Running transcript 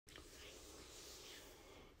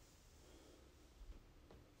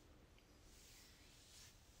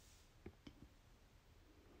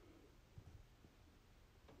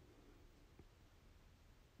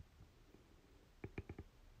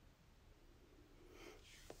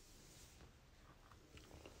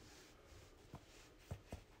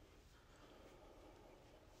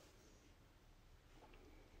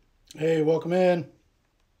Hey, welcome in.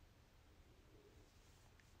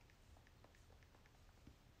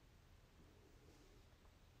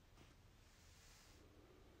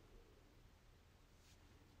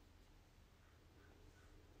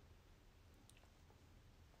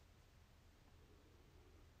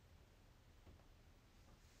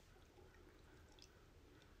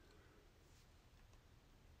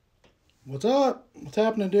 What's up? What's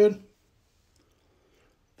happening, dude?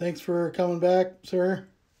 Thanks for coming back, sir.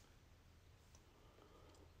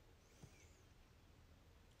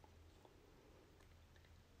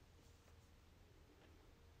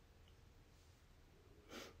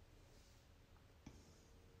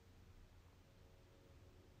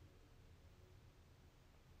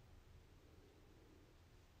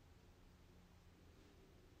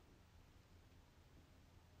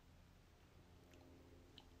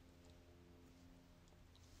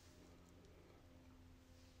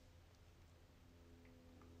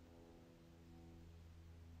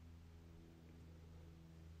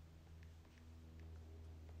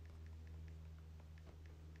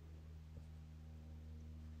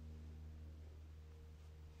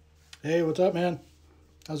 Hey, what's up, man?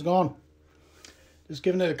 How's it going? Just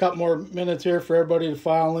giving it a couple more minutes here for everybody to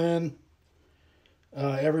file in.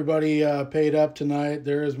 Everybody paid up tonight.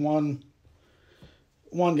 There is one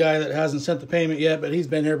guy that hasn't sent the payment yet, but he's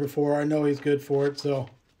been here before. I know he's good for it. So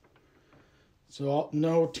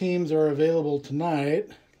no teams are available tonight.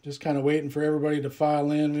 Just kind of waiting for everybody to file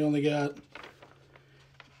in. We only got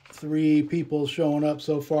 3 people showing up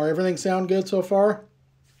so far. Everything sound good so far?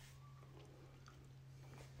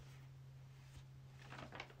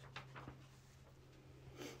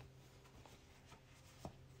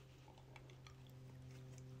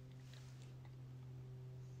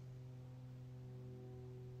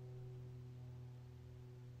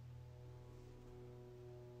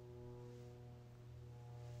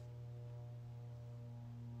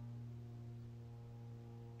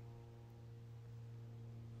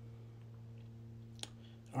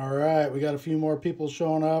 All right, we got a few more people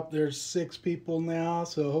showing up. There's 6 people now,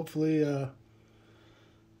 so hopefully,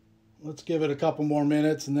 let's give it a couple more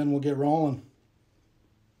minutes and then we'll get rolling.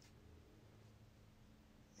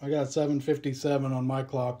 I got 7:57 on my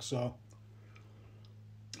clock, so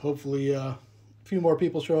hopefully a few more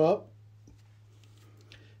people show up.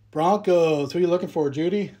 Broncos, who are you looking for?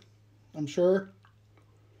 Judy, I'm sure.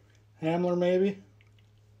 Hamler, maybe.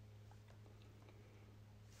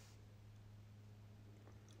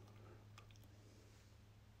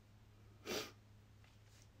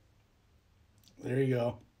 There you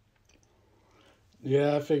go.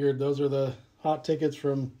 Yeah, I figured those are the hot tickets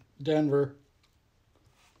from Denver.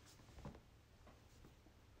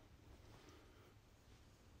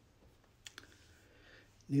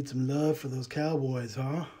 Need some love for those Cowboys,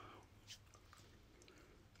 huh?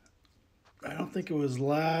 I don't think it was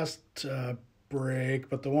last break,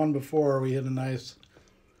 but the one before we hit a nice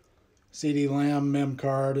CD Lamb mem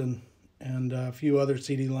card and a few other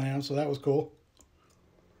CD Lambs, so that was cool.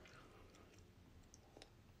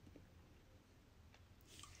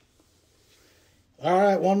 All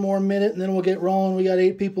right, one more minute and then we'll get rolling. We got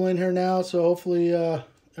 8 people in here now, so hopefully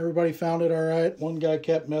everybody found it all right. One guy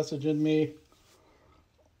kept messaging me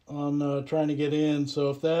on trying to get in,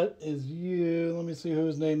 so if that is you, let me see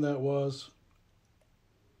whose name that was.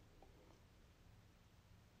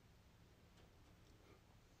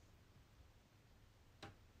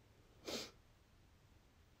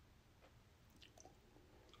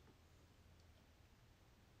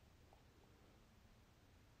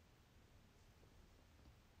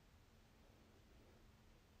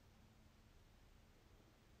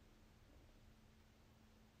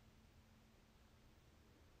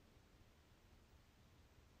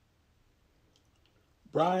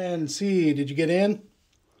 Brian C., did you get in?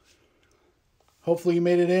 Hopefully you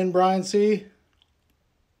made it in, Brian C.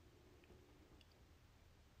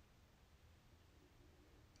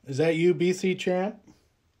 Is that you, BC Champ?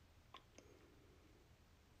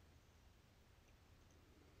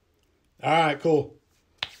 All right, cool.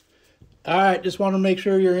 All right, just want to make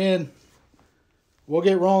sure you're in. We'll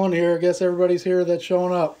get rolling here. I guess everybody's here that's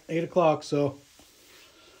showing up. 8 o'clock, so.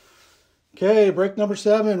 Okay, break number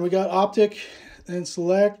 7. We got Optic and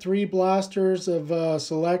Select. 3 blasters of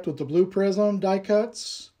Select with the blue prism die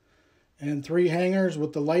cuts. And 3 hangers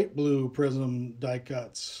with the light blue prism die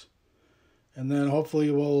cuts. And then hopefully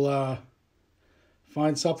we'll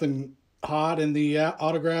find something hot in the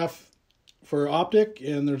autograph for Optic.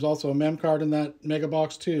 And there's also a mem card in that mega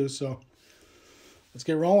box too, so. Let's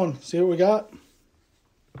get rolling. See what we got.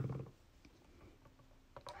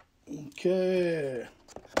 Okay.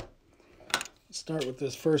 Let's start with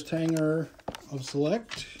this first hanger of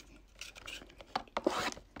Select.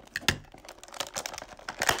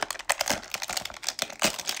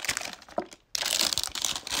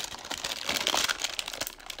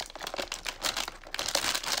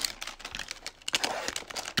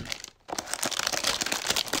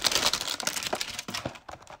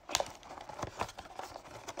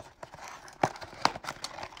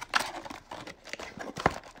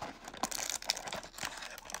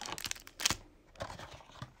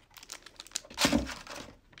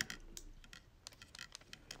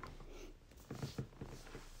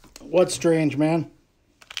 What's strange, man?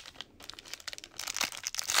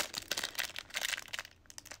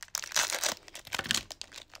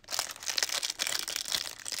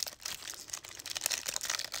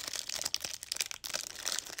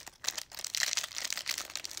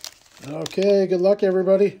 Okay, good luck,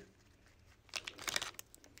 everybody.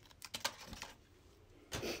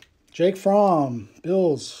 Jake Fromm,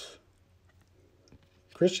 Bills.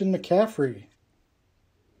 Christian McCaffrey.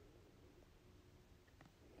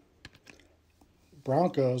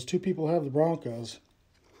 Broncos. 2 people have the Broncos.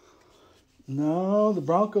 No, the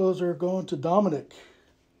Broncos are going to Dominic.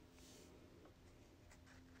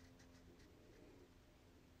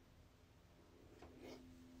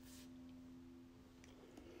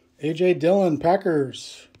 A.J. Dillon,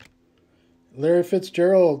 Packers. Larry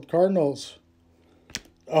Fitzgerald, Cardinals.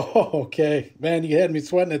 Oh, okay. Man, you had me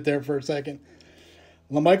sweating it there for a second.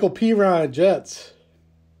 LaMichael Pirine, Jets.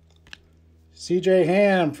 C.J.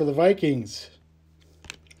 Ham for the Vikings.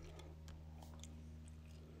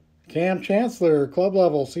 Cam Chancellor, club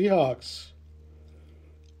level, Seahawks.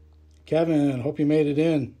 Kevin, hope you made it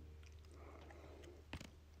in.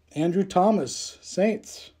 Andrew Thomas,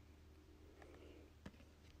 Saints.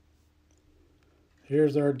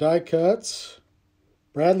 Here's our die cuts.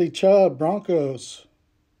 Bradley Chubb, Broncos.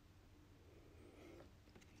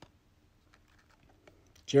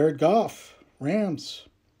 Jared Goff, Rams.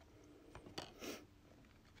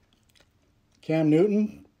 Cam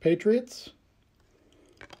Newton, Patriots.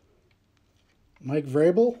 Mike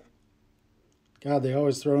Vrabel. God, they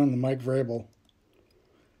always throw in the Mike Vrabel.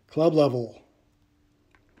 Club level.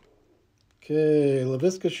 Okay,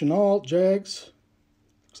 LaVisca Chenault, Jags.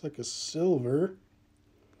 Looks like a silver.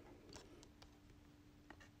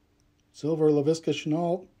 Silver LaVisca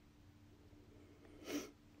Chenault.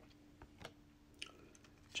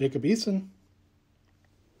 Jacob Eason.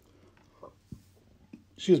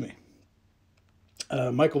 Excuse me.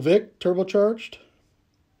 Michael Vick, turbocharged.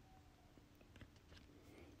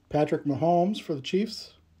 Patrick Mahomes for the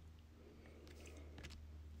Chiefs.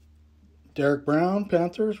 Derek Brown,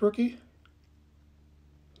 Panthers, rookie.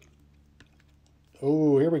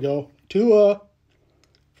 Oh, here we go. Tua.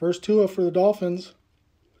 First Tua for the Dolphins.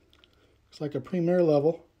 Looks like a premier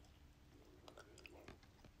level.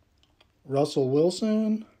 Russell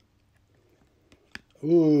Wilson.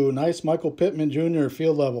 Ooh, nice Michael Pittman Jr.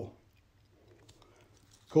 field level.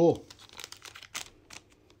 Cool.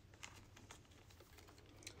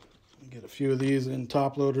 Get a few of these in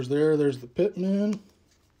top loaders there. There's the Pittman.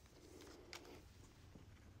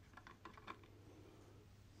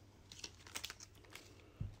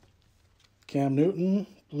 Cam Newton,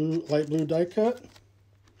 blue, light blue die cut.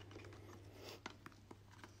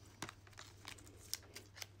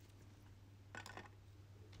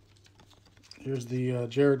 Here's the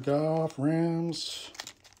Jared Goff, Rams.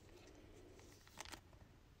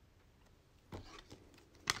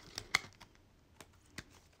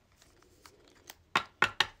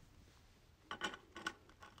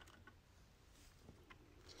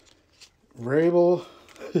 Vrabel,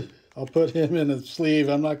 I'll put him in a sleeve.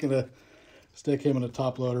 I'm not going to stick him in a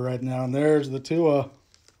top loader right now. And there's the Tua.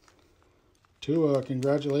 Tua,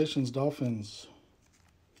 congratulations, Dolphins.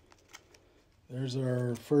 There's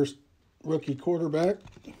our first rookie quarterback.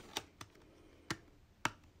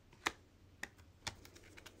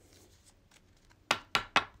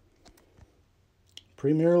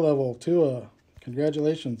 Premier level, Tua.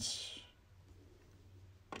 Congratulations.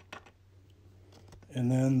 And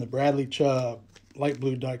then the Bradley Chubb, light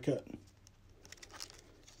blue die cut.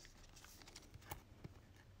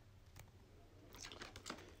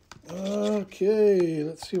 Okay,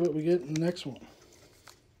 let's see what we get in the next one.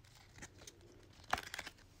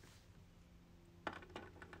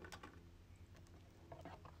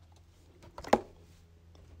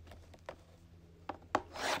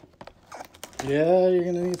 Yeah, you're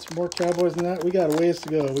going to need some more Cowboys than that. We got a ways to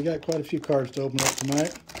go. We got quite a few cards to open up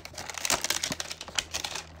tonight.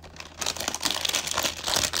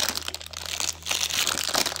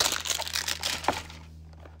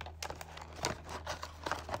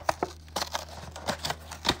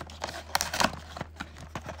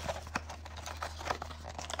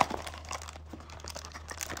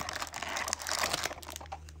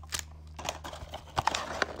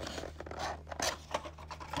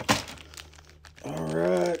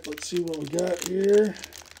 Alright, let's see what we got here.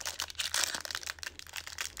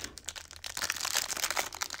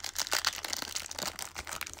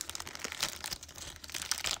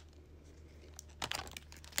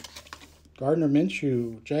 Gardner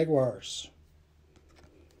Minshew, Jaguars.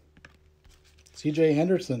 C.J.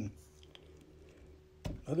 Henderson,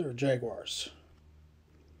 other Jaguars.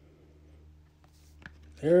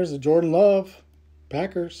 There's a Jordan Love.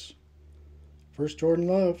 Packers. First Jordan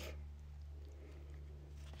Love.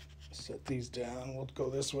 Set these down. We'll go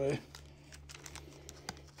this way.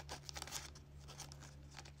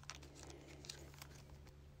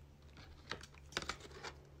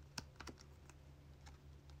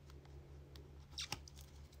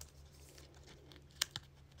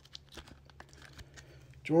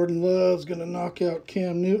 Jordan Love's going to knock out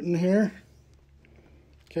Cam Newton here.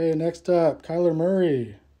 Okay, next up, Kyler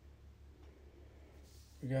Murray.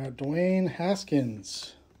 We got Dwayne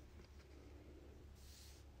Haskins.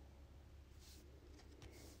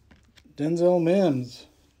 Denzel Mims,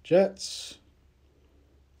 Jets.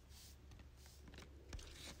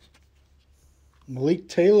 Malik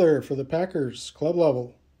Taylor for the Packers, club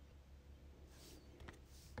level.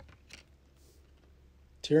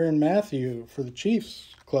 Tyrann Mathieu for the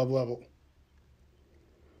Chiefs, club level.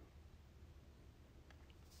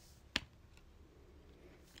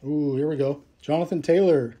 Ooh, here we go. Jonathan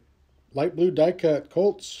Taylor, light blue die cut,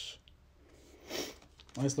 Colts.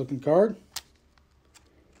 Nice looking card.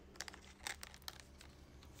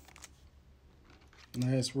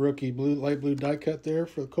 Nice rookie blue, light blue die cut there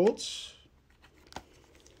for the Colts.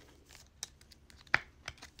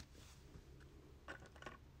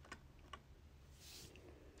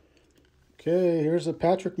 Okay, here's a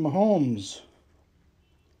Patrick Mahomes.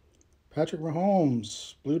 Patrick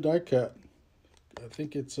Mahomes, blue die cut. I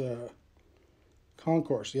think it's a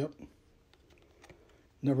concourse, yep.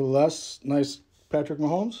 Nevertheless, nice Patrick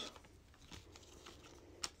Mahomes.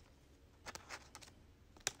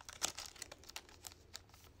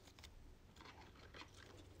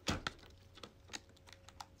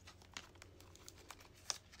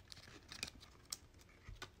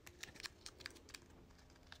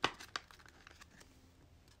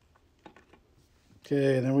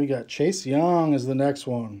 Okay, then we got Chase Young is the next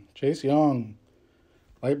one. Chase Young,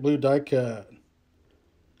 light blue die cut.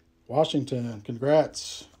 Washington,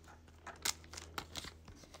 congrats.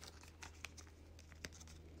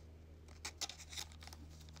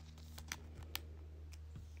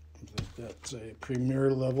 That's a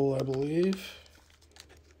premier level, I believe.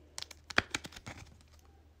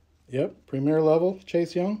 Yep, premier level,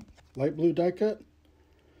 Chase Young, light blue die cut.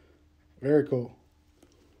 Very cool.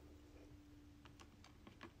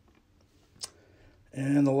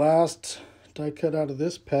 And the last die cut out of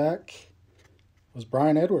this pack was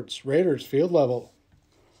Bryan Edwards, Raiders, field level.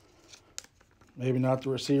 Maybe not the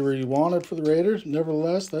receiver you wanted for the Raiders.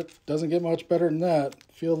 Nevertheless, that doesn't get much better than that.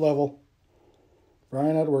 Field level,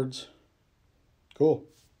 Bryan Edwards. Cool.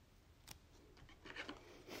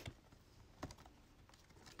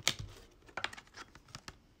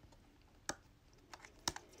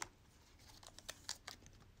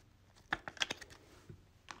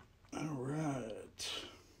 All right.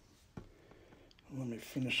 Let me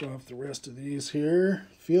finish off the rest of these here.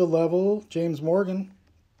 Field level, James Morgan,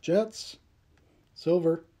 Jets,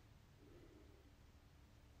 silver.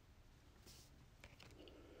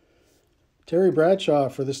 Terry Bradshaw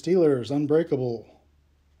for the Steelers, unbreakable.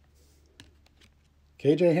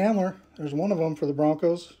 KJ Hamler, there's one of them for the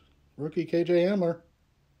Broncos. Rookie KJ Hamler.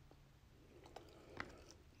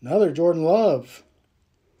 Another Jordan Love.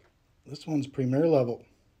 This one's premier level.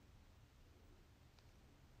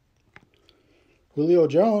 Julio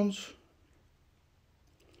Jones.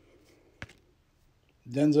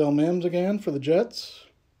 Denzel Mims again for the Jets.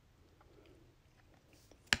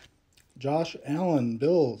 Josh Allen,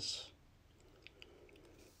 Bills.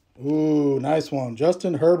 Ooh, nice one.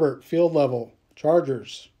 Justin Herbert, field level,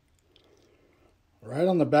 Chargers. Right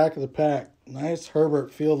on the back of the pack. Nice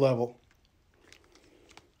Herbert, field level.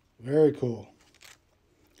 Very cool.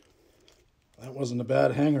 That wasn't a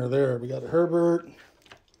bad hanger there. We got a Herbert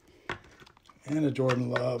and a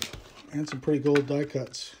Jordan Love and some pretty gold die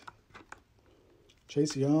cuts.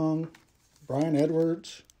 Chase Young, Bryan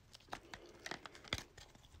Edwards.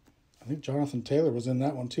 I think Jonathan Taylor was in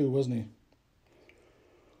that one too, wasn't he?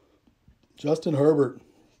 Justin Herbert,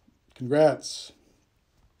 congrats.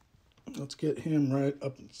 Let's get him right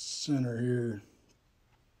up in the center here.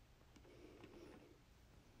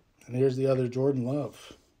 And here's the other Jordan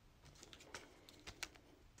Love.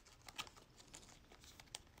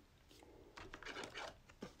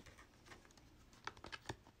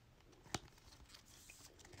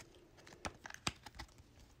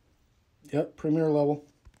 Yep, premier level.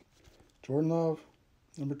 Jordan Love,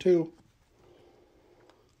 number 2.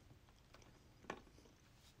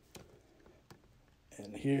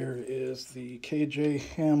 And here is the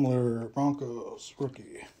KJ Hamler, Broncos,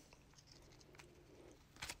 rookie.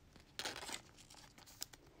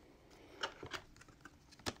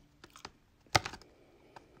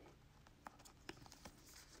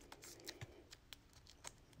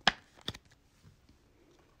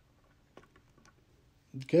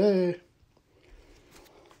 Okay.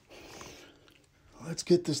 Let's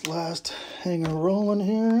get this last hanger rolling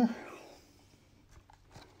here.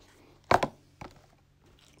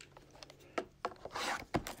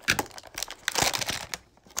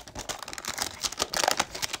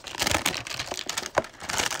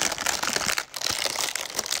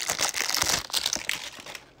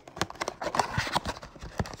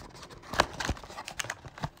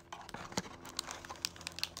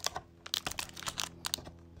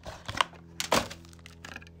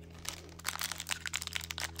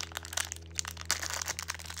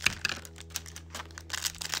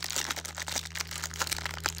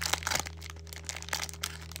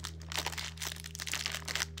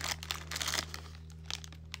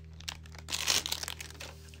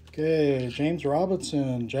 Okay, James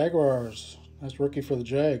Robinson, Jaguars. Nice rookie for the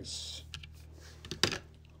Jags.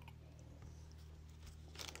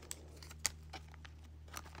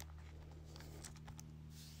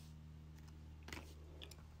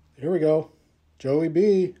 Here we go. Joey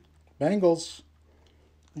B, Bengals.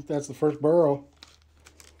 I think that's the first Burrow.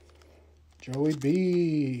 Joey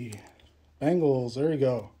B, Bengals. There you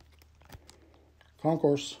go.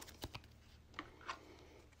 Concourse.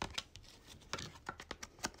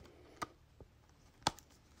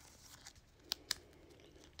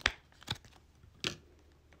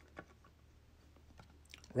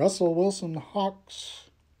 Russell Wilson, Hawks.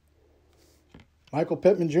 Michael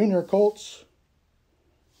Pittman Jr., Colts.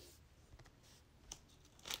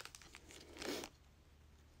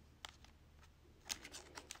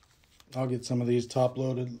 I'll get some of these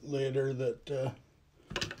top-loaded later that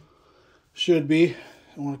should be.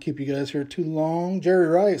 I don't want to keep you guys here too long. Jerry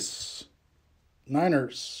Rice,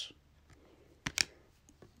 Niners.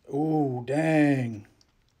 Ooh, dang.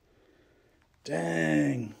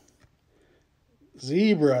 Dang.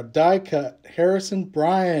 Zebra, die cut, Harrison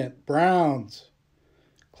Bryant, Browns.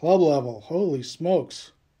 Club level, holy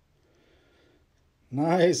smokes.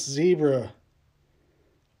 Nice zebra.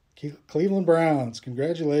 Cleveland Browns,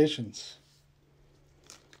 congratulations.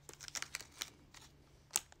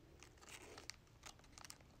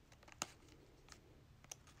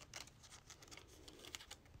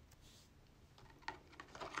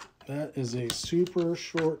 That is a super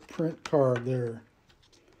short print card there.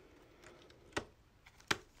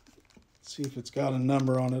 See if it's got a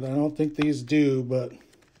number on it. I don't think these do, but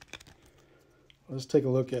let's take a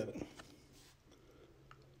look at it.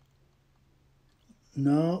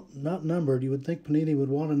 No, not numbered. You would think Panini would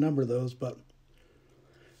want to number those, but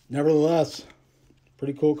nevertheless,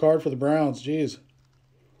 pretty cool card for the Browns. Jeez.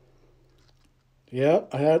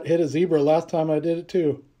 Yep, I had hit a zebra last time I did it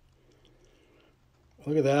too.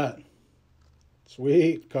 Look at that.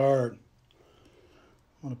 Sweet card.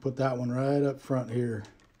 I'm going to put that one right up front here.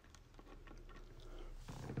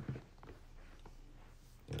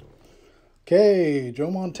 Okay,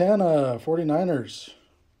 Joe Montana, 49ers.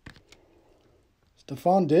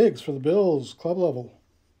 Stephon Diggs for the Bills, club level.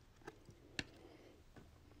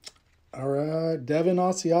 All right, Devin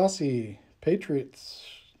Asiasi, Patriots.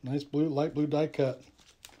 Nice blue, light blue die cut.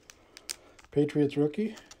 Patriots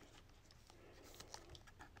rookie.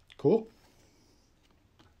 Cool.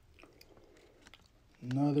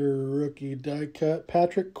 Another rookie die cut.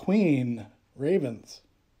 Patrick Queen, Ravens.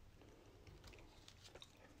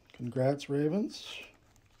 Congrats, Ravens.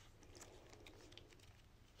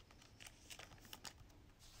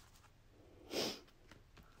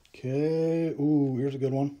 Okay. Ooh, here's a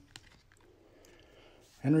good one.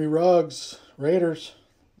 Henry Ruggs, Raiders.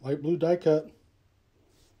 Light blue die cut.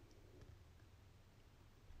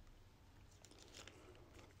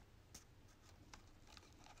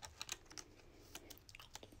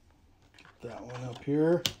 Get that one up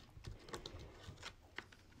here.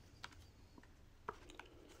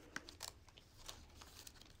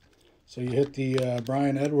 So you hit the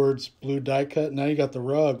Brian Edwards blue die cut. Now you got the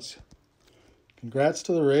Ruggs. Congrats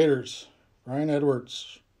to the Raiders. Brian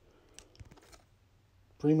Edwards.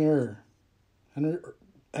 Premier.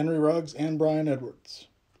 Henry Ruggs and Brian Edwards.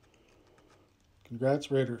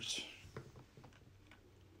 Congrats, Raiders.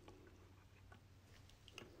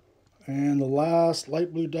 And the last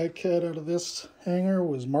light blue die cut out of this hanger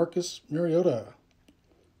was Marcus Mariota.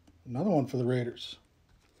 Another one for the Raiders.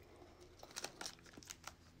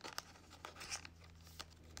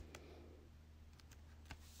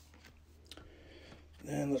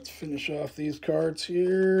 And let's finish off these cards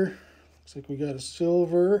here. Looks like we got a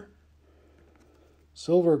silver.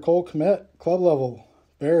 Silver Cole Kmet, club level.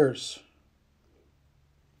 Bears.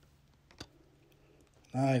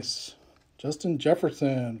 Nice. Justin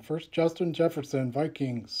Jefferson. First Justin Jefferson,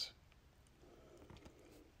 Vikings.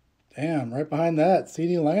 Damn, right behind that,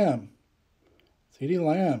 CeeDee Lamb. CeeDee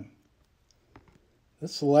Lamb.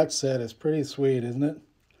 This select set is pretty sweet, isn't it?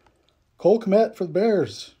 Cole Kmet for the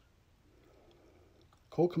Bears.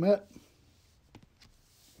 Cole Kmet.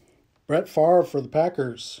 Brett Favre for the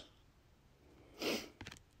Packers.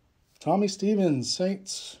 Tommy Stevens,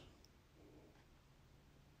 Saints.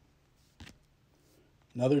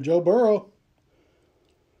 Another Joe Burrow.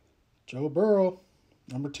 Joe Burrow,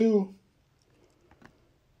 number 2.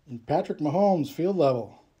 And Patrick Mahomes, field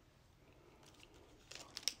level.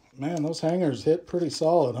 Man, those hangers hit pretty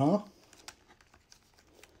solid, huh?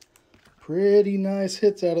 Pretty nice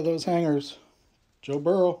hits out of those hangers. Joe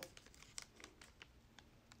Burrow.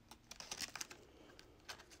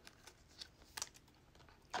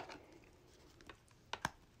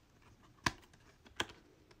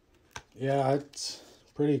 Yeah, it's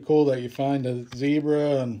pretty cool that you find a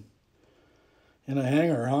zebra and in a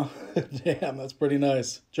hanger, huh? Damn, that's pretty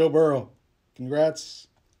nice. Joe Burrow. Congrats,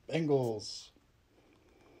 Bengals.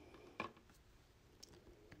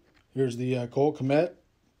 Here's the Cole Kmet,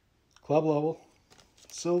 club level,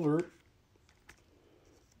 silver.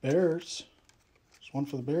 Bears. There's one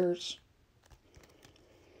for the Bears.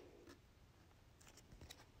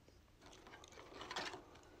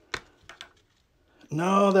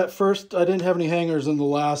 No, that first, I didn't have any hangers in the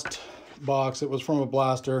last box. It was from a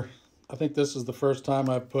blaster. I think this is the first time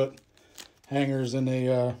I've put hangers in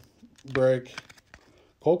a break.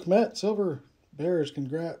 Cole Kmet, silver. Bears,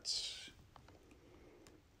 congrats.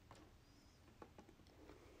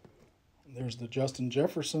 There's the Justin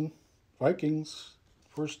Jefferson, Vikings,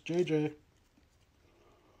 first JJ.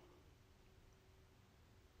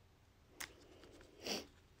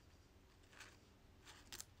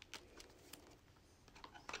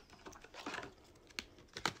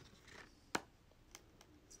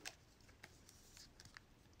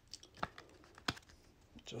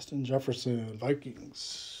 Justin Jefferson,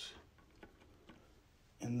 Vikings.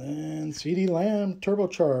 And then CeeDee Lamb,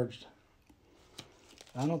 turbocharged.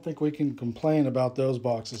 I don't think we can complain about those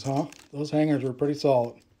boxes, huh? Those hangers were pretty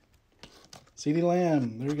solid. CeeDee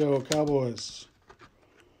Lamb, there you go, Cowboys.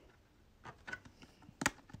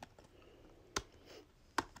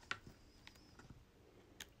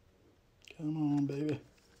 Come on, baby.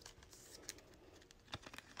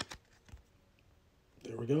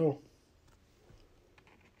 There we go.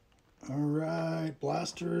 All right,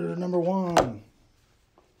 blaster number 1.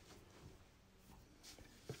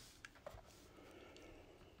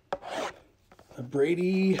 A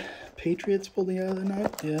Brady Patriots pulled the other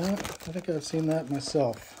night. Yeah, I think I've seen that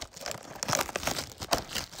myself.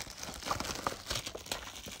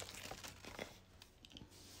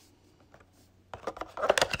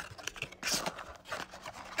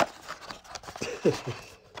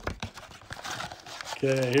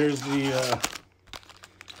 Okay, here's the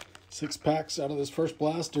 6 packs out of this first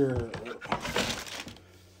blaster. Let's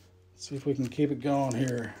see if we can keep it going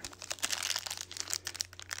here.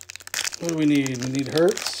 What do we need? We need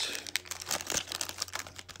Hurts.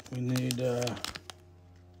 We need,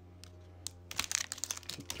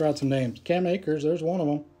 throw out some names. Cam Akers, there's one of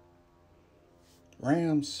them.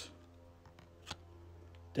 Rams.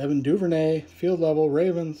 Devin Duvernay, field level,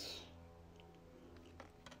 Ravens.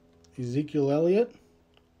 Ezekiel Elliott.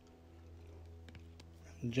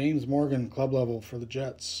 And James Morgan, club level for the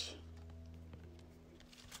Jets.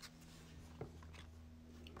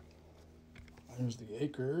 There's the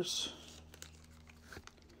Akers.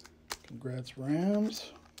 Congrats,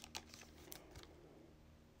 Rams.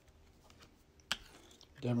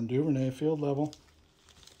 Devin Duvernay, field level.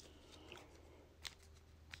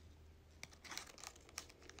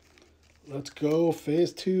 Let's go,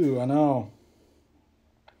 phase 2. I know.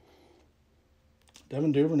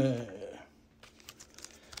 Devin Duvernay.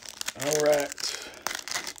 All right.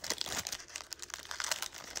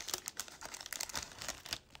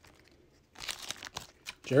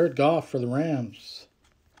 Jared Goff for the Rams.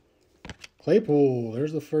 Claypool.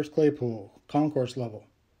 There's the first Claypool. Concourse level.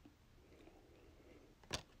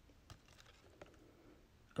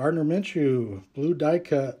 Gardner Minshew. Blue die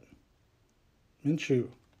cut. Minshew.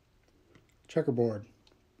 Checkerboard.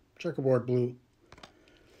 Checkerboard blue.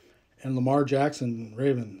 And Lamar Jackson,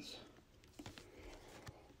 Ravens.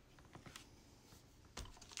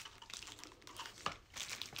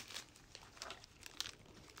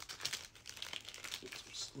 Get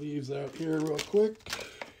some sleeves out here real quick.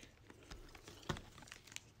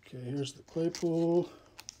 Okay, here's the Claypool.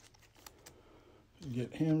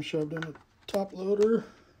 Get him shoved in the top loader.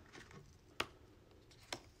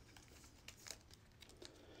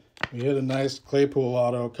 We hit a nice Claypool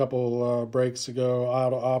auto a couple breaks ago,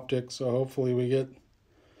 auto Optic, so hopefully we get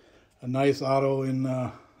a nice auto in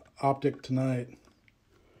Optic tonight.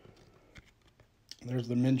 There's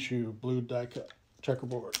the Minshew blue die cut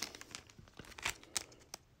checkerboard.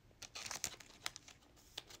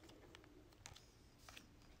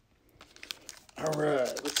 All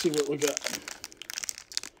right, let's see what we got.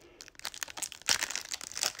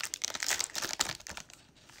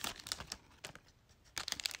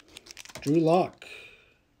 Drew Lock.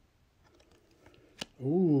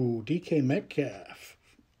 Ooh, DK Metcalf.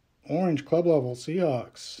 Orange club level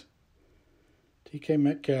Seahawks. DK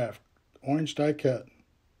Metcalf. Orange die cut.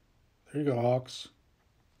 There you go, Hawks.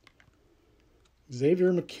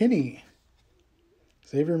 Xavier McKinney.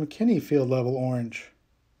 Xavier McKinney field level orange.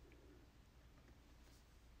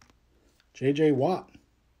 J.J. Watt.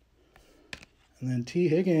 And then T.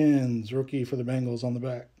 Higgins, rookie for the Bengals on the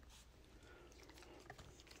back.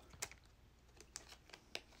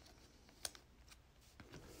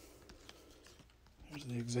 There's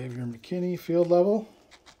the Xavier McKinney field level.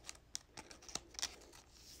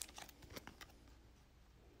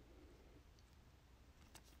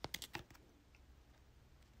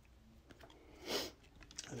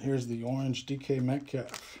 And here's the orange DK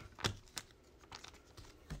Metcalf.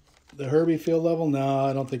 The Herbie field level? No,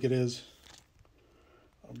 I don't think it is.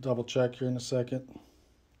 I'll double check here in a second.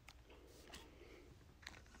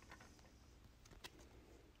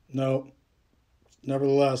 No.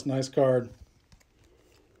 Nevertheless, nice card.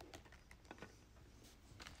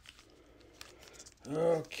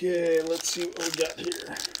 Okay, let's see what we got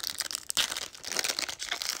here.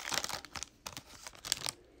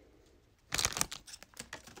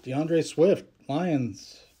 DeAndre Swift,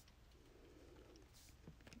 Lions.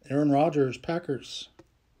 Aaron Rodgers, Packers.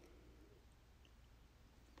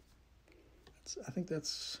 I think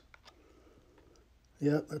that's,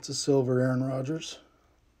 yeah, that's a silver Aaron Rodgers.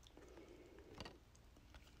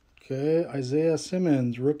 Okay, Isaiah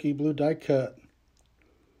Simmons, rookie blue die cut.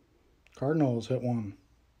 Cardinals hit one.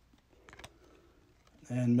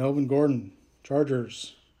 And Melvin Gordon,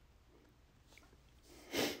 Chargers.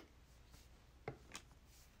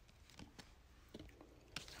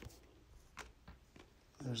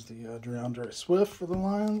 There's the DeAndre Swift for the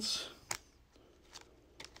Lions.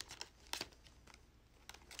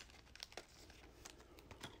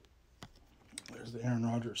 There's the Aaron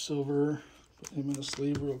Rodgers silver. Put him in a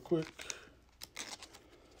sleeve real quick.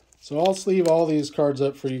 So I'll sleeve all these cards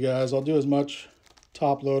up for you guys. I'll do as much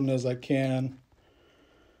top loading as I can.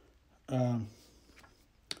 I'll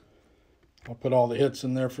put all the hits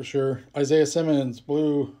in there for sure. Isaiah Simmons,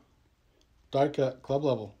 blue die cut, club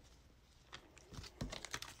level.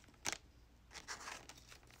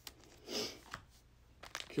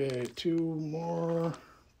 Okay, 2 more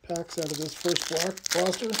packs out of this first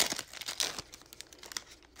blaster.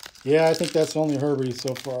 Yeah, I think that's only Herbie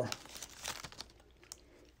so far.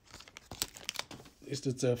 At least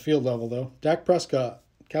it's a field level, though. Dak Prescott,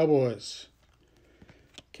 Cowboys.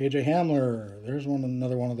 KJ Hamler. There's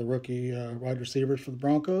another one of the rookie wide receivers for the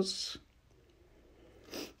Broncos.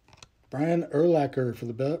 Brian Urlacher for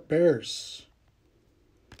the Bears.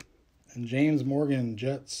 And James Morgan,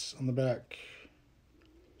 Jets on the back.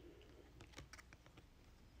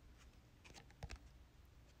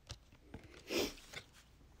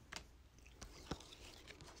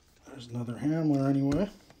 There's another Hamler anyway.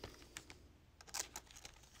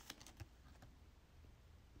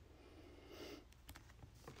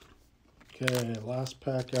 Okay, last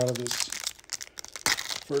pack out of this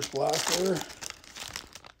first blaster.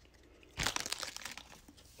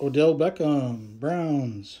 Odell Beckham,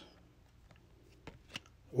 Browns.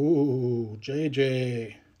 Ooh,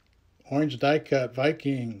 JJ. Orange die cut,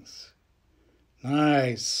 Vikings.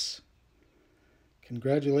 Nice.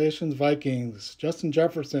 Congratulations, Vikings. Justin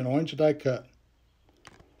Jefferson, orange die cut.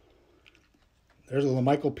 There's a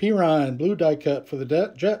LaMichael Pirine, blue die cut for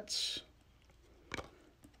the Jets.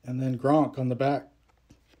 And then Gronk on the back.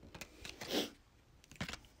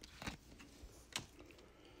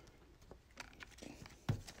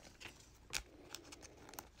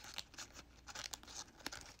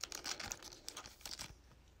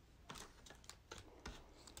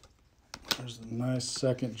 There's a nice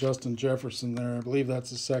second Justin Jefferson there. I believe that's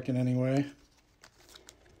the second anyway.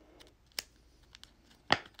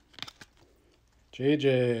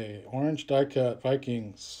 JJ, orange die cut,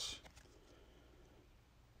 Vikings.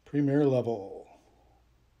 Premier level.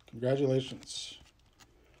 Congratulations.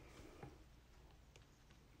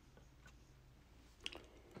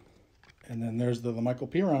 And then there's the LaMichael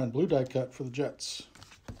Pirine blue die cut for the Jets.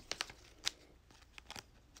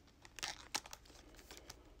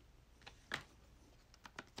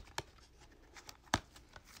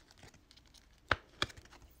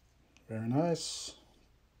 Very nice.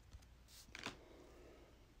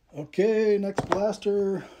 Okay, next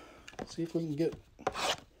blaster. Let's see if we can get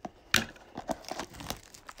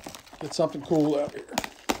Get something cool out here.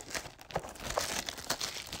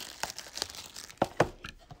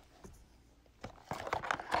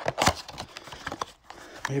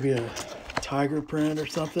 Maybe a tiger print or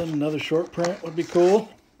something. Another short print would be cool.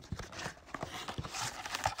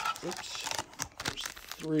 Oops. There's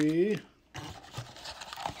 3.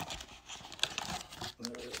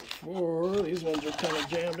 There's 4. These ones are kind of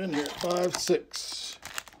jammed in here. 5, 6.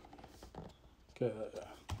 Okay.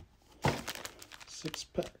 6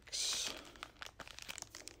 packs.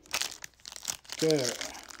 Okay.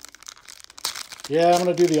 Yeah, I'm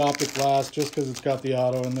going to do the Optic last just because it's got the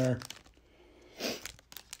auto in there.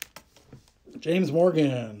 James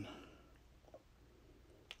Morgan.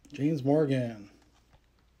 James Morgan.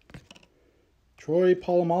 Troy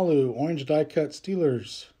Polamalu, orange die cut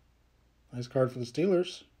Steelers. Nice card for the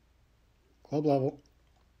Steelers. Club level.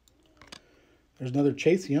 There's another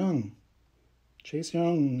Chase Young. Chase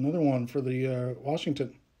Young, another one for the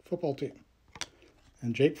Washington football team.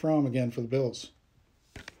 And Jake Fromm again for the Bills.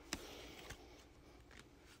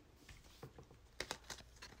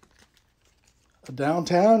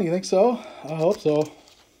 Downtown, you think so? I hope so.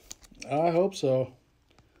 I hope so.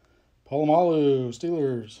 Polamalu,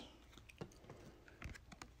 Steelers.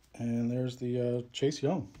 And there's the Chase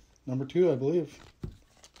Young, number 2, I believe.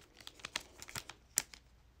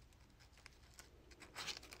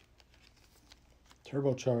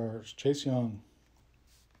 Turbocharged, Chase Young.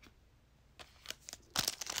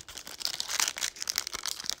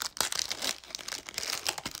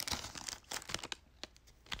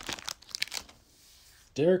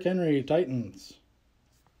 Derrick Henry, Titans.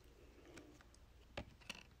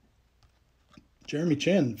 Jeremy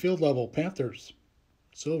Chin, field level, Panthers.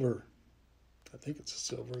 Silver. I think it's a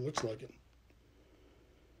silver. Looks like it.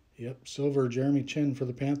 Yep, silver, Jeremy Chin for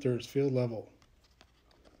the Panthers, field level.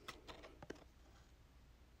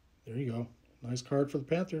 There you go. Nice card for the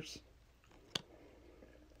Panthers.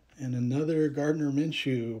 And another Gardner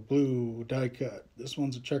Minshew, blue die cut. This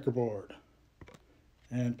one's a checkerboard.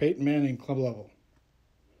 And Peyton Manning, club level.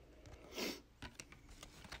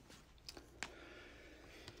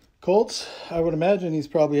 Colts, I would imagine he's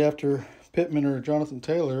probably after Pittman or Jonathan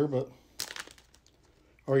Taylor, but...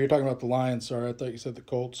 Or you're talking about the Lions, sorry. I thought you said the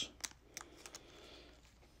Colts.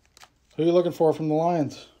 Who are you looking for from the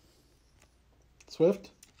Lions?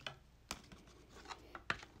 Swift?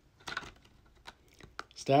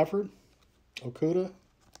 Stafford? Okuda?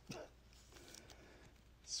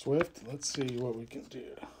 Swift? Let's see what we can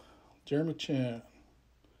do. Jeremy Chin.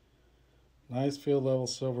 Nice field level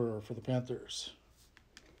silver for the Panthers.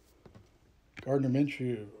 Gardner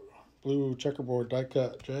Minshew, blue checkerboard die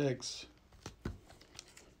cut, Jags.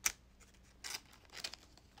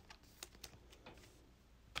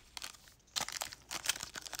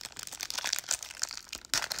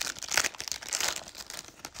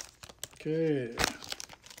 Okay,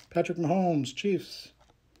 Patrick Mahomes, Chiefs.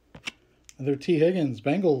 Another T. Higgins,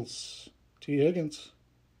 Bengals. T. Higgins,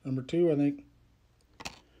 number 2, I think.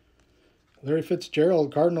 Larry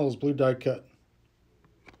Fitzgerald, Cardinals, blue die cut.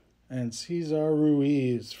 And Cesar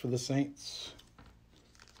Ruiz for the Saints.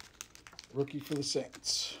 Rookie for the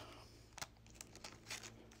Saints.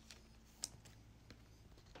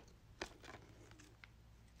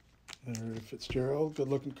 Larry Fitzgerald, good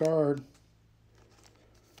looking card.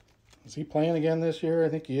 Is he playing again this year? I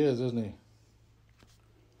think he is, isn't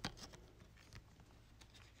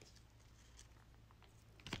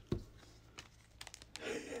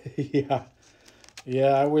he?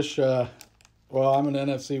 Yeah, I wish... Well, I'm an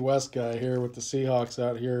NFC West guy here with the Seahawks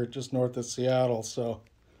out here just north of Seattle, so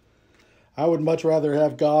I would much rather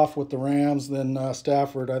have Goff with the Rams than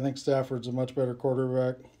Stafford. I think Stafford's a much better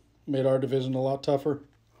quarterback. Made our division a lot tougher.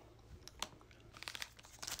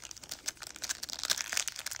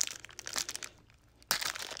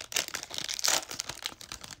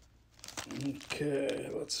 Okay,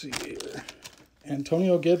 let's see here.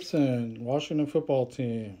 Antonio Gibson, Washington football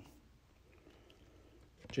team.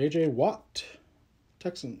 J.J. Watt,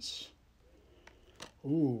 Texans.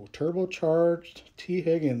 Ooh, turbocharged T.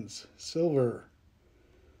 Higgins, silver.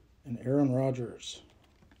 And Aaron Rodgers.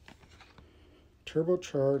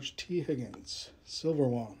 Turbocharged T. Higgins, silver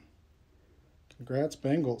one. Congrats,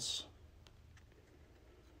 Bengals.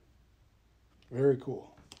 Very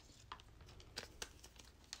cool.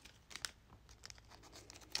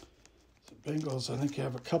 So Bengals, I think,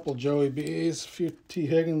 have a couple Joey B's, a few T.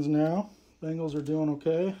 Higgins now. Bengals are doing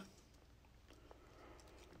okay.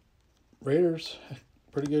 Raiders,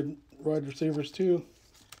 pretty good wide receivers too.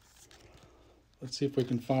 Let's see if we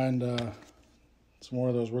can find some more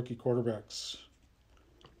of those rookie quarterbacks.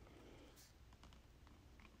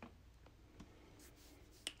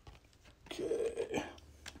 Okay.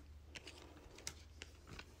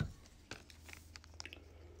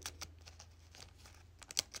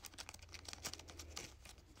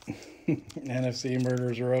 NFC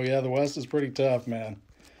Murderers Row. Yeah, the West is pretty tough, man.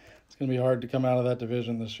 It's going to be hard to come out of that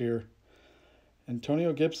division this year.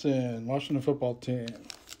 Antonio Gibson, Washington Football Team.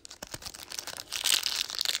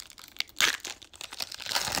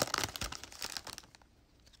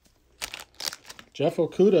 Jeff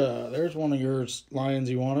Okudah. There's one of your Lions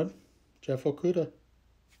you wanted. Jeff Okudah.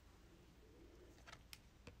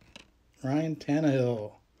 Ryan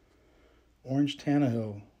Tannehill. Orange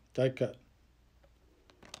Tannehill. Die cut.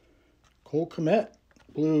 Cole Kmet.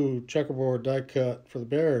 Blue checkerboard die cut for the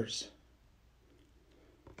Bears.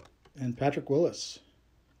 And Patrick Willis.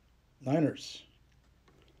 Niners.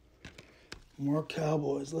 More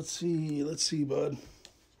Cowboys. Let's see, bud.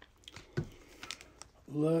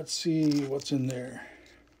 Let's see what's in there.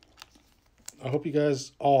 I hope you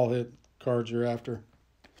guys all hit cards you're after.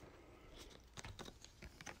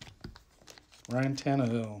 Ryan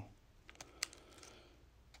Tannehill.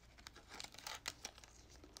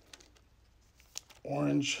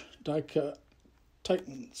 Orange die cut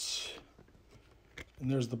Titans.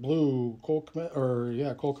 And there's the blue Cole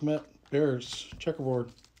Kmet Bears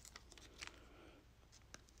checkerboard.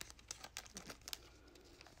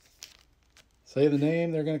 Say the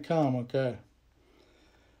name, they're going to come. Okay.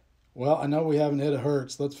 Well, I know we haven't hit a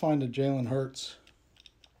Hurts. Let's find a Jalen Hurts.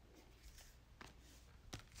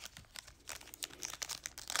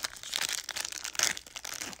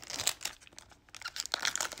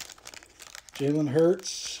 Jalen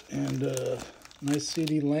Hurts and nice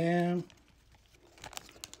CD Lamb.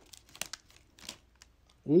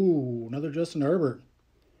 Ooh, another Justin Herbert.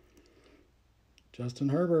 Justin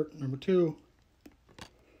Herbert, number 2.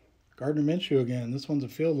 Gardner Minshew again. This one's a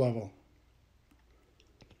field level.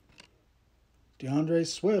 DeAndre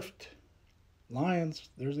Swift. Lions.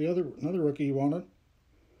 There's another rookie you wanted.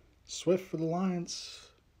 Swift for the Lions.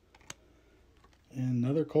 And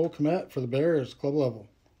another Cole Kmet for the Bears, club level.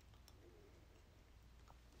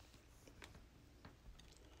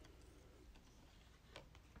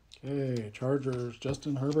 Okay, Chargers.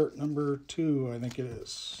 Justin Herbert, number 2, I think it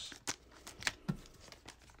is.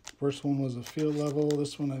 First one was a field level.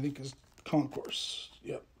 This one I think is concourse.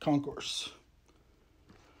 Yep, concourse.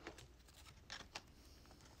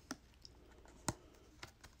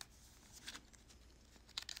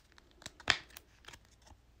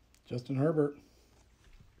 Justin Herbert.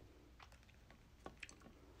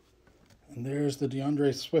 And there's the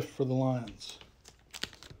DeAndre Swift for the Lions.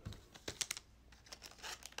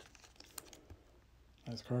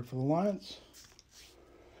 Nice card for the Lions.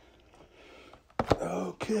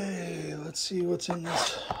 Okay, let's see what's in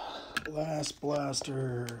this last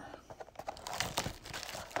blaster.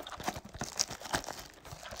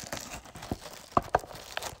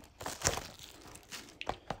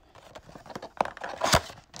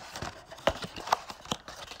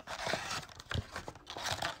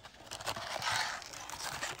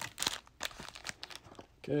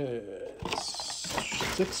 Okay,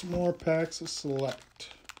 6 more packs of Select.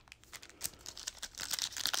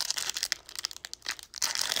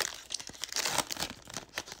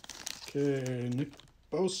 Okay, Nick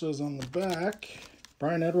Bosa's on the back.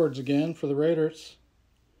 Brian Edwards again for the Raiders.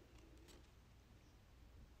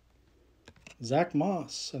 Zach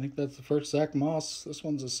Moss. I think that's the first Zach Moss. This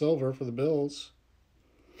one's a silver for the Bills.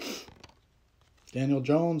 Daniel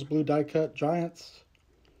Jones, blue die cut Giants.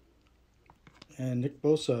 And Nick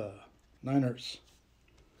Bosa, Niners.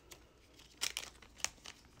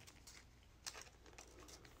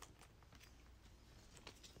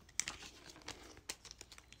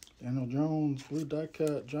 Daniel Jones, blue die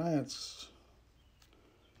cut Giants.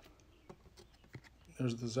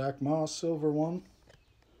 There's the Zach Moss silver one.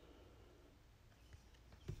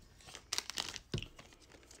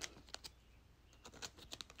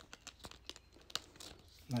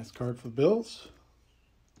 Nice card for the Bills.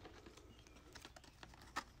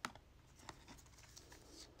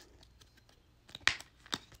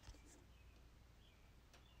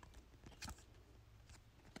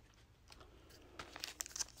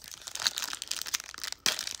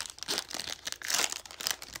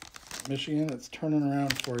 Michigan, it's turning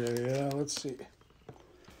around for you. Yeah, let's see.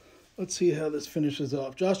 Let's see how this finishes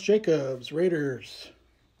off. Josh Jacobs, Raiders.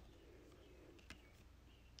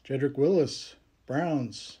 Jedrick Willis,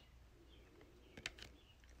 Browns.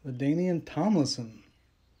 LaDainian Tomlinson.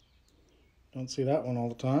 Don't see that one all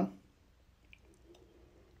the time.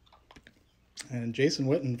 And Jason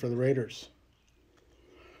Witten for the Raiders.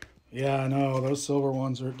 Yeah, I know. Those silver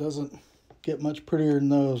ones, it doesn't get much prettier than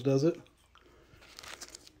those, does it?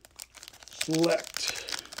 Select.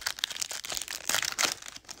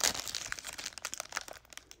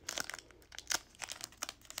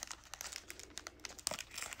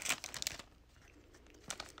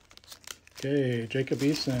 Okay, Jacob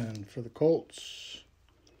Eason for the Colts.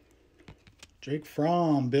 Jake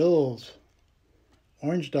Fromm, Bills.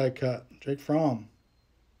 Orange die cut, Jake Fromm.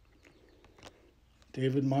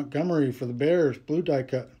 David Montgomery for the Bears, blue die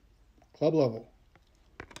cut, club level.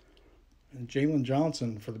 And Jalen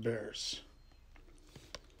Johnson for the Bears.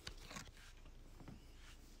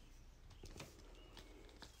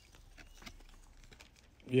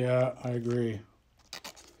 Yeah, I agree.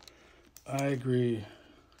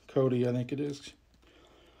 Cody, I think it is.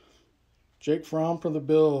 Jake Fromm for the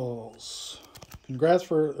Bills. Congrats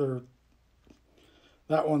for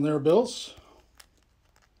that one there, Bills.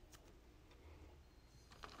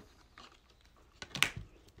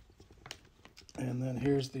 And then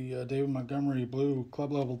here's the David Montgomery blue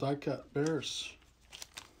club level die cut Bears.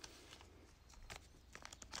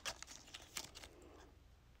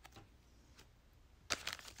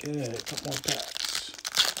 Okay, a couple more packs.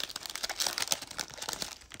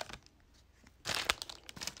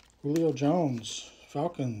 Julio Jones,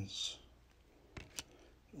 Falcons.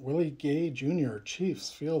 Willie Gay Jr.,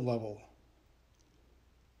 Chiefs, field level.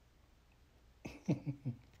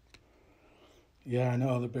 Yeah, I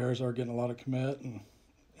know the Bears are getting a lot of commit and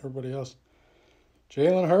everybody else.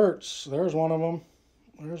 Jalen Hurts, there's one of them.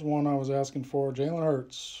 There's one I was asking for. Jalen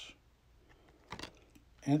Hurts.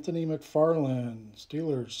 Anthony McFarland,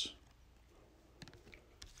 Steelers.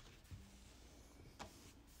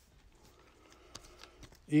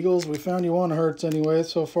 Eagles, we found you one Hurts anyway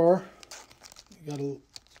so far. You got a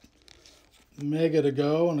mega to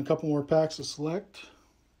go and a couple more packs to select.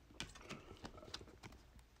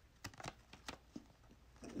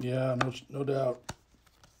 Yeah, no doubt.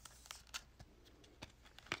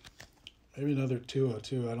 Maybe another Tua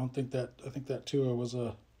too. I think that Tua was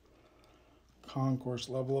a concourse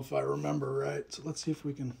level if I remember right. So let's see if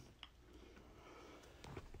we can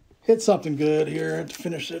hit something good here to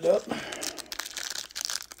finish it up.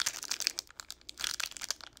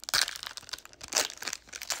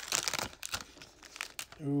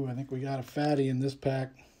 Ooh, I think we got a fatty in this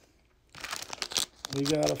pack. We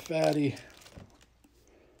got a fatty.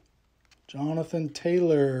 Jonathan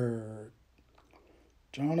Taylor.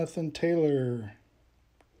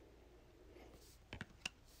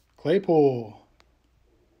 Claypool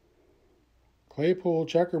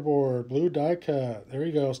checkerboard, blue die cut. There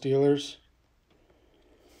you go, Steelers.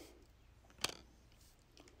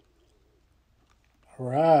 All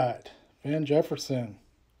right, Van Jefferson.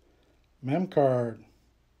 Mem card.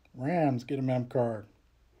 Rams get a mem card.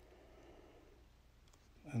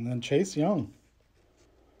 And then Chase Young.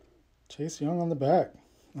 On the back.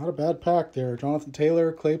 Not a bad pack there. Jonathan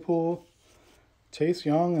Taylor, Claypool, Chase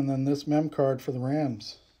Young, and then this mem card for the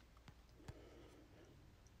Rams.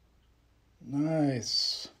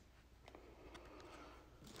 Nice.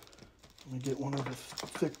 Let me get one of the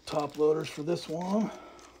thick top loaders for this one.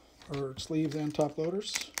 Or sleeves and top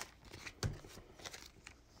loaders.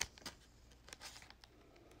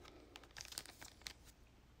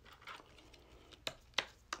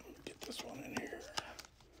 Get this one in here.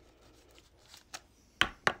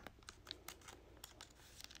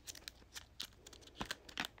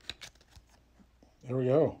 There we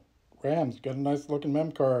go. Rams got a nice looking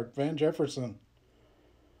mem card. Van Jefferson.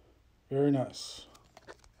 Very nice.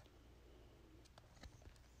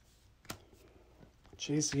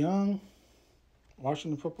 Chase Young,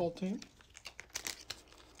 Washington football team.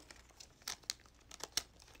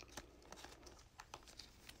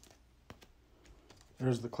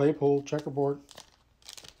 There's the Claypool checkerboard.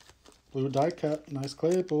 Blue die cut. Nice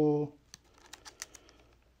Claypool.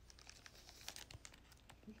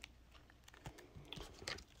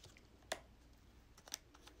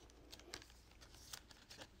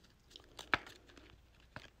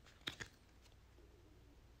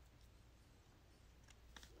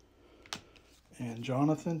 And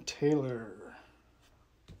Jonathan Taylor.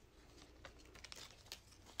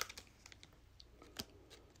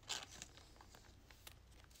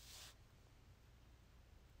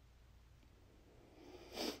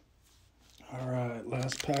 All right,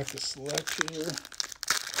 last pack to select here.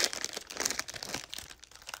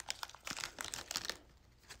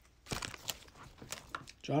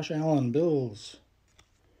 Josh Allen, Bills.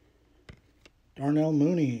 Darnell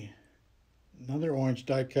Mooney. Another orange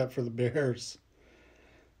die cut for the Bears.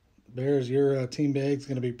 Bears, your team bag's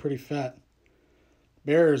going to be pretty fat.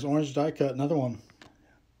 Bears, orange die cut, another one.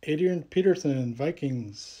 Adrian Peterson,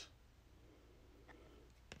 Vikings.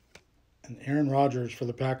 And Aaron Rodgers for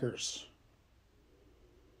the Packers.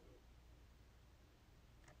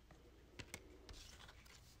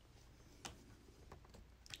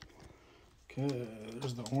 Okay,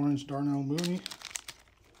 there's the orange Darnell Mooney.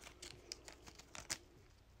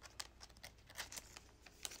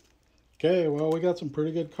 Okay, well, we got some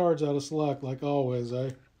pretty good cards out of Select, like always.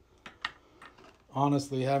 I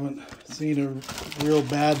honestly haven't seen a real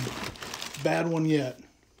bad one yet.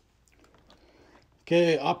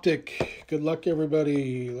 Okay, Optic. Good luck,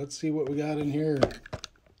 everybody. Let's see what we got in here.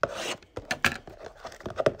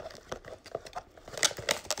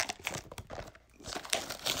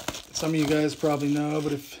 Some of you guys probably know,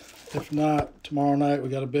 but if not, tomorrow night we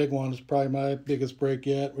got a big one. It's probably my biggest break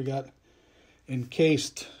yet. We got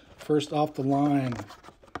Encased, first off the line,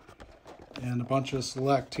 and a bunch of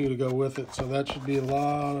Select too to go with it. So that should be a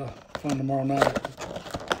lot of fun tomorrow night.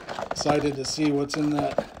 Excited to see what's in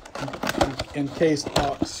that Encased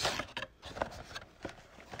box.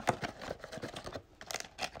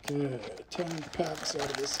 Okay, 10 packs out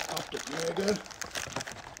of this Optic Mega.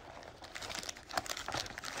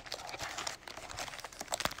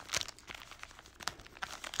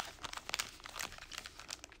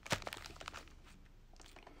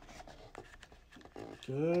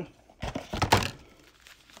 Okay,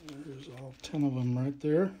 there's all 10 of them right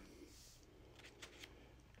there.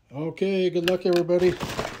 Okay, good luck, everybody.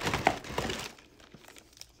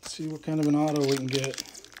 Let's see what kind of an auto we can get.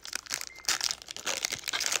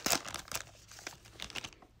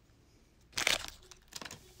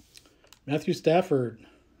 Matthew Stafford,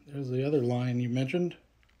 there's the other line you mentioned.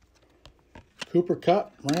 Cooper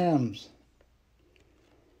Kupp, Rams.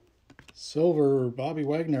 Silver, Bobby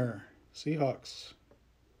Wagner, Seahawks.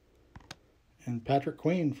 And Patrick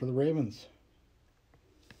Queen for the Ravens.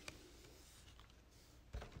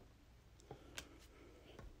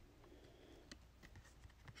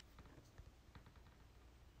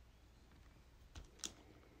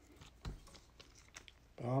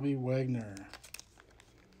 Bobby Wagner.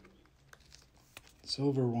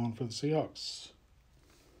 Silver one for the Seahawks.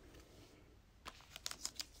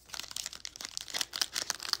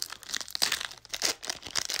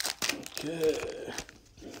 Okay.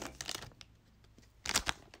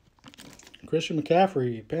 Christian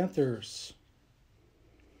McCaffrey, Panthers.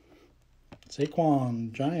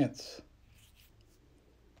 Saquon, Giants.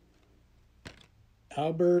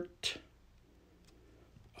 Albert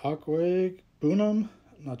Okweg Boonham.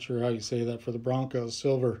 I'm not sure how you say that for the Broncos.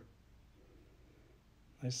 Silver.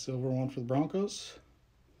 Nice silver one for the Broncos.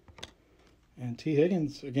 And T.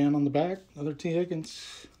 Higgins again on the back. Another T.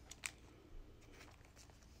 Higgins.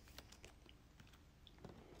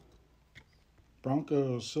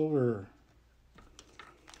 Broncos, silver.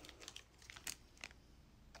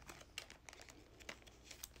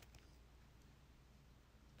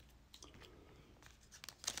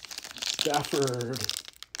 Stafford.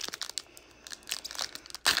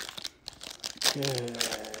 Okay,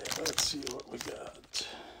 let's see what we got.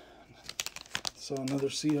 Saw another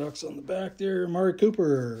Seahawks on the back there. Amari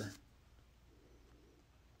Cooper.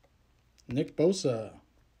 Nick Bosa.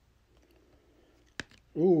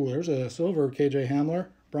 Ooh, there's a silver KJ Hamler,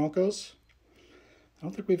 Broncos. I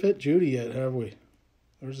don't think we've hit Judy yet, have we?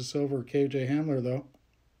 There's a silver KJ Hamler, though.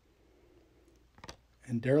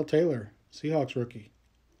 And Darrell Taylor, Seahawks rookie.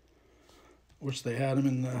 Wish they had him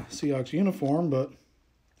in the Seahawks uniform, but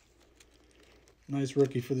nice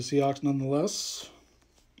rookie for the Seahawks nonetheless.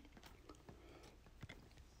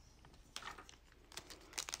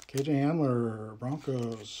 KJ Hamler,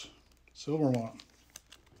 Broncos, silver one.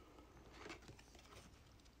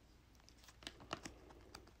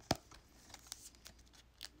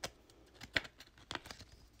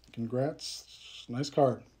 Congrats. Nice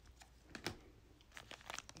card.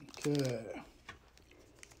 Okay.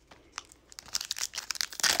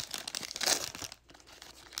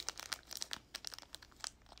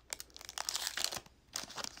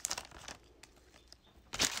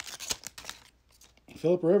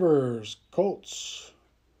 Phillip Rivers, Colts.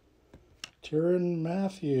 Tyrann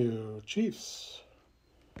Mathieu, Chiefs.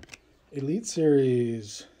 Elite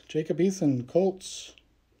Series, Jacob Eason, Colts.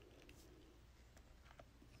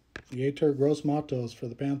 Yetur Gross-Matos for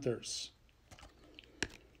the Panthers.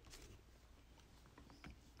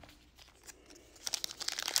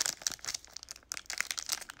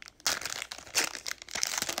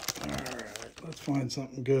 Alright, let's find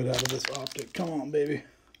something good out of this Optic. Come on, baby.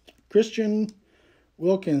 Christian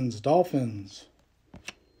Wilkins, Dolphins.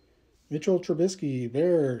 Mitchell Trubisky,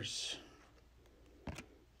 Bears.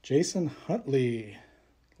 Jason Huntley,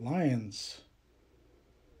 Lions.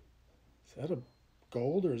 Is that a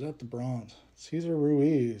gold or is that the bronze? Cesar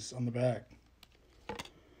Ruiz on the back.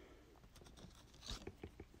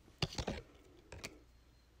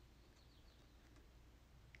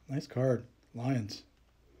 Nice card. Lions.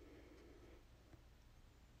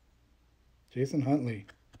 Jason Huntley.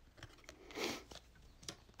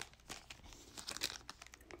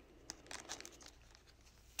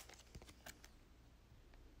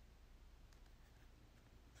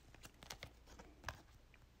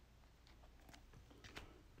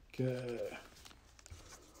 Okay.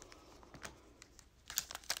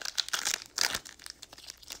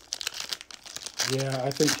 Yeah,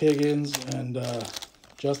 I think Higgins and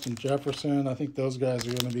Justin Jefferson, I think those guys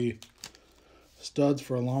are going to be studs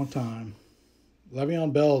for a long time.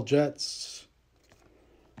 Le'Veon Bell, Jets.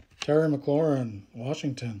 Terry McLaurin,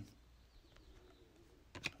 Washington.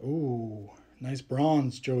 Ooh, nice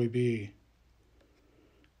bronze, Joey B.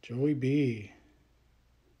 Joey B.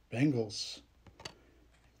 Bengals.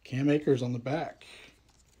 Cam Akers on the back.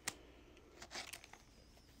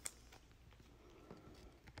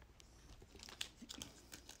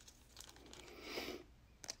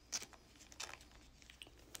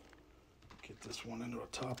 Get this one into a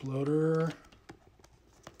top loader.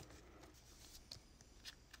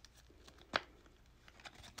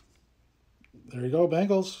 There you go,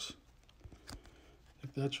 Bengals. I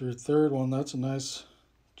think that's your third one. That's a nice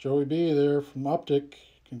Joey B there from Optic.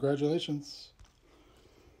 Congratulations.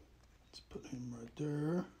 Let's put him right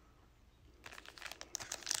there.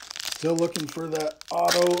 Still looking for that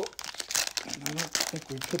auto. And I don't think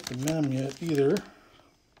we put the mem yet either.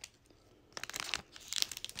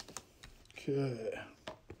 Okay.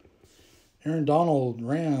 Aaron Donald,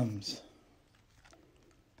 Rams.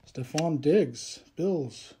 Stephon Diggs,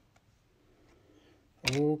 Bills.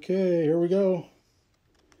 Okay, here we go.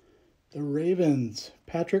 The Ravens,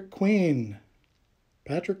 Patrick Queen.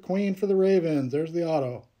 Patrick Queen for the Ravens. There's the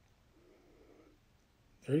auto.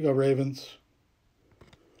 There you go, Ravens.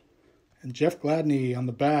 And Jeff Gladney on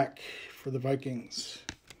the back for the Vikings.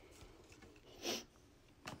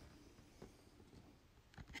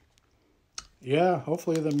 Yeah,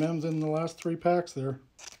 hopefully the mem's in the last 3 packs there.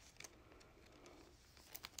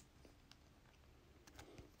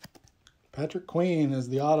 Patrick Queen is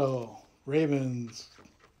the auto. Ravens.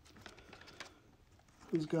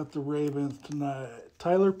 Who's got the Ravens tonight?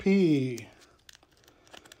 Tyler P.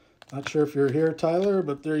 Not sure if you're here, Tyler,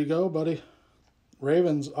 but there you go, buddy.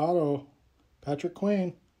 Ravens auto. Patrick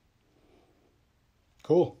Queen.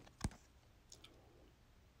 Cool.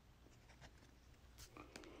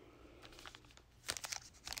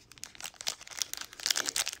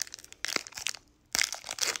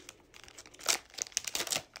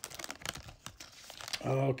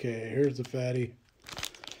 Okay, here's the fatty.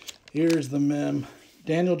 Here's the mem.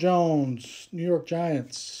 Daniel Jones, New York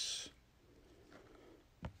Giants.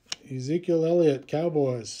 Ezekiel Elliott,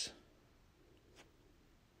 Cowboys.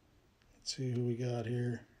 Let's see who we got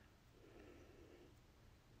here.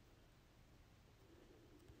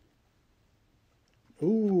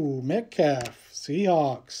 Ooh, Metcalf,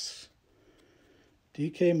 Seahawks.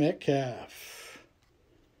 DK Metcalf.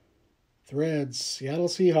 Threads, Seattle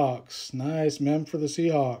Seahawks. Nice mem for the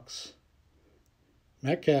Seahawks.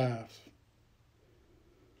 Metcalf.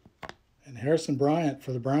 And Harrison Bryant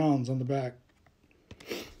for the Browns on the back.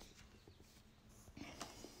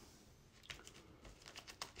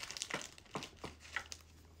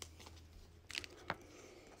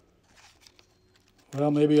 Well,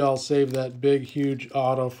 maybe I'll save that big, huge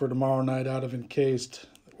auto for tomorrow night out of encased.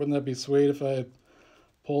 Wouldn't that be sweet if I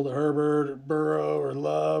pulled a Herbert or Burrow or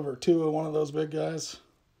Love or Tua, one of those big guys?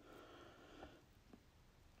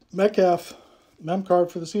 Metcalf, mem card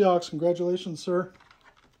for the Seahawks. Congratulations, sir.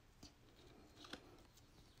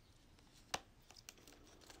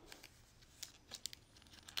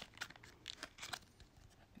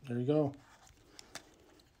 There you go.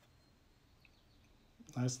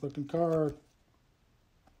 Nice looking card.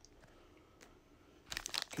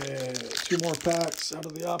 Okay, 2 more packs out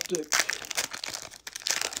of the Optic.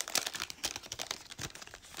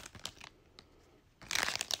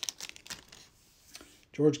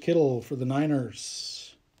 George Kittle for the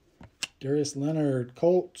Niners. Darius Leonard,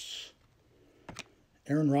 Colts.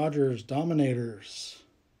 Aaron Rodgers, Dominators.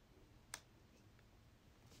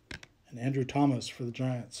 And Andrew Thomas for the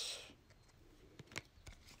Giants.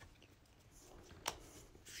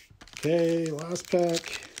 Okay, last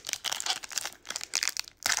pack.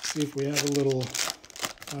 See if we have a little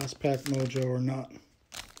last pack mojo or not.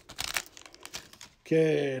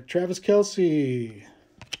 Okay, Travis Kelce,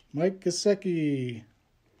 Mike Gesicki,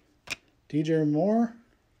 DJ Moore,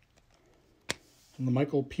 and the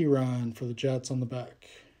Michael Piron for the Jets on the back.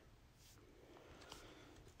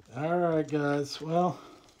 All right, guys. Well,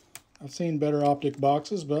 I've seen better Optic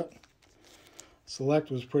boxes, but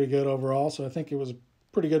Select was pretty good overall, so I think it was a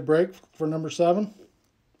pretty good break for number 7.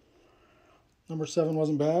 Number 7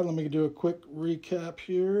 wasn't bad. Let me do a quick recap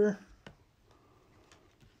here.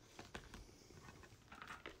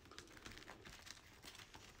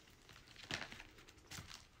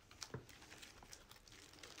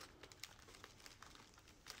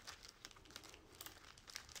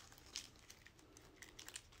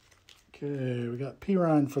 Okay, we got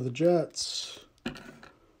Pirine for the Jets.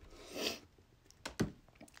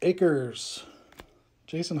 Akers,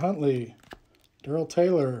 Jason Huntley, Darrell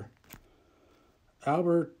Taylor,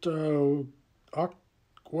 Albert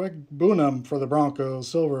Okwuegbunam for the Broncos,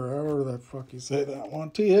 silver, however the fuck you say that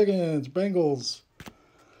one. T. Higgins, Bengals,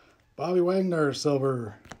 Bobby Wagner,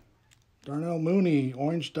 silver, Darnell Mooney,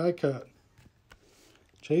 orange die cut,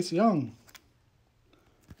 Chase Young,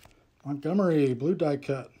 Montgomery, blue die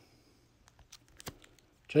cut,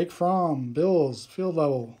 Jake Fromm, Bills, field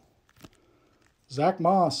level, Zach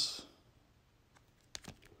Moss,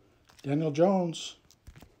 Daniel Jones,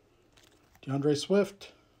 DeAndre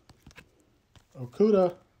Swift,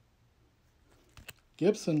 Okuda,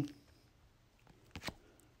 Gibson,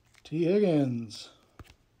 T. Higgins,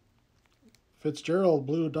 Fitzgerald,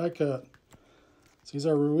 blue die cut,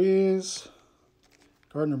 Cesar Ruiz,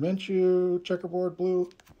 Gardner Minshew, checkerboard blue,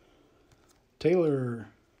 Taylor,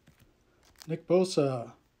 Nick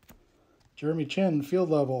Bosa, Jeremy Chin, field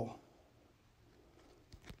level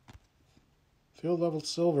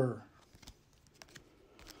silver.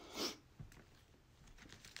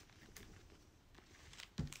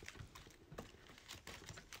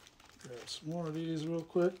 Grab some more of these real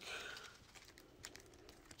quick.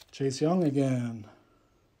 Chase Young again.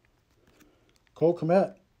 Cole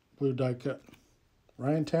Kmet, blue die cut.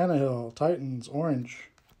 Ryan Tannehill, Titans, orange.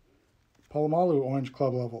 Palomalu, orange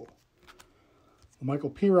club level.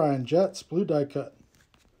 Michael Pirine, Jets, blue die cut.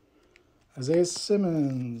 Isaiah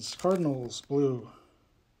Simmons, Cardinals, blue.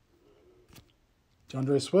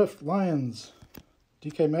 DeAndre Swift, Lions.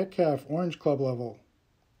 DK Metcalf, orange club level.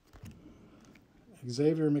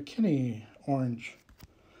 Xavier McKinney, orange.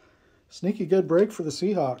 Sneaky good break for the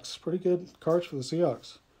Seahawks. Pretty good cards for the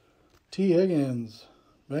Seahawks. T. Higgins,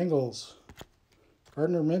 Bengals.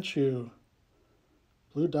 Gardner Minshew,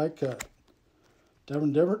 blue die cut.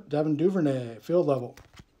 Devin Duvernay, field level.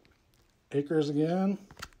 Akers again.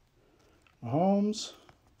 Mahomes.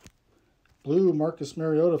 Blue, Marcus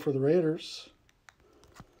Mariota for the Raiders.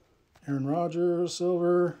 Aaron Rodgers,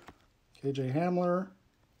 silver. KJ Hamler.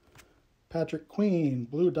 Patrick Queen,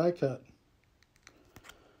 blue die cut.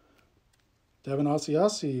 Devin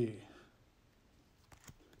Asiasi.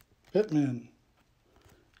 Pittman.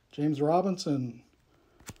 James Robinson.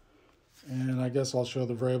 And I guess I'll show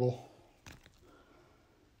the Vrabel.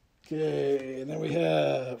 Okay, and then we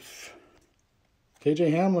have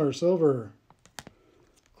KJ Hamler, silver.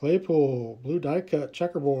 Claypool, blue die cut,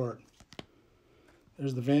 checkerboard.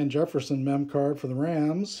 There's the Van Jefferson mem card for the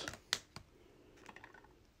Rams.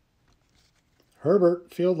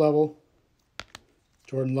 Herbert, field level.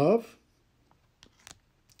 Jordan Love.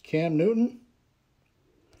 Cam Newton.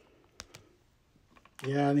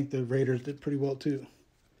 Yeah, I think the Raiders did pretty well too.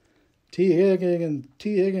 T.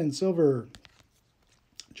 Higgins, silver.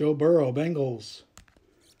 Joe Burrow, Bengals.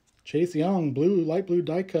 Chase Young, blue, light blue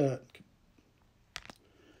die cut.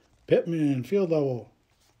 Pittman, field level.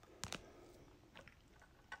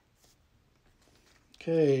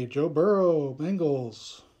 Okay, Joe Burrow,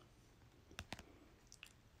 Bengals.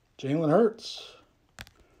 Jalen Hurts.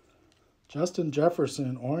 Justin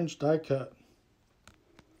Jefferson, orange die cut.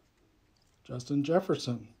 Justin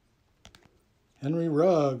Jefferson. Henry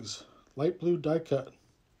Ruggs, light blue die cut.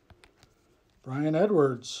 Brian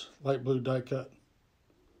Edwards, light blue die cut.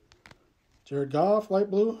 Jared Goff,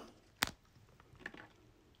 light blue.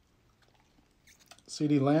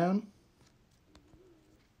 CeeDee Lamb.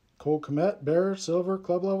 Cole Kmet, Bears, silver,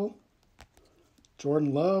 club level.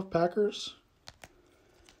 Jordan Love, Packers.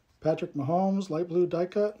 Patrick Mahomes, light blue die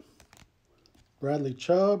cut. Bradley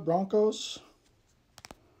Chubb, Broncos.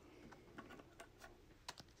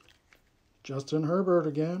 Justin Herbert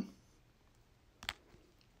again.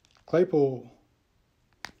 Claypool.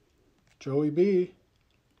 Joey B.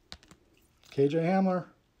 KJ Hamler.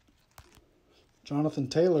 Jonathan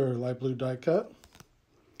Taylor, light blue die cut.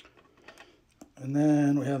 And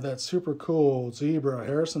then we have that super cool zebra,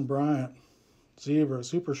 Harrison Bryant. Zebra,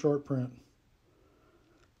 super short print.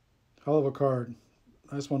 Hell of a card.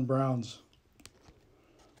 Nice one, Browns.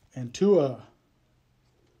 And Tua.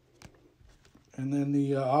 And then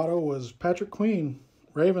the auto was Patrick Queen,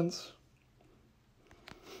 Ravens.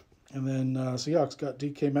 And then Seahawks got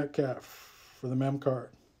DK Metcalf for the mem card.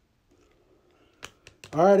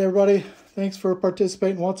 All right, everybody. Thanks for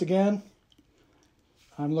participating once again.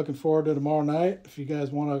 I'm looking forward to tomorrow night. If you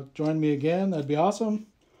guys want to join me again, that'd be awesome.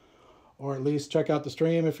 Or at least check out the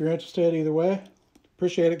stream if you're interested. Either way.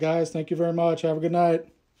 Appreciate it, guys. Thank you very much. Have a good night.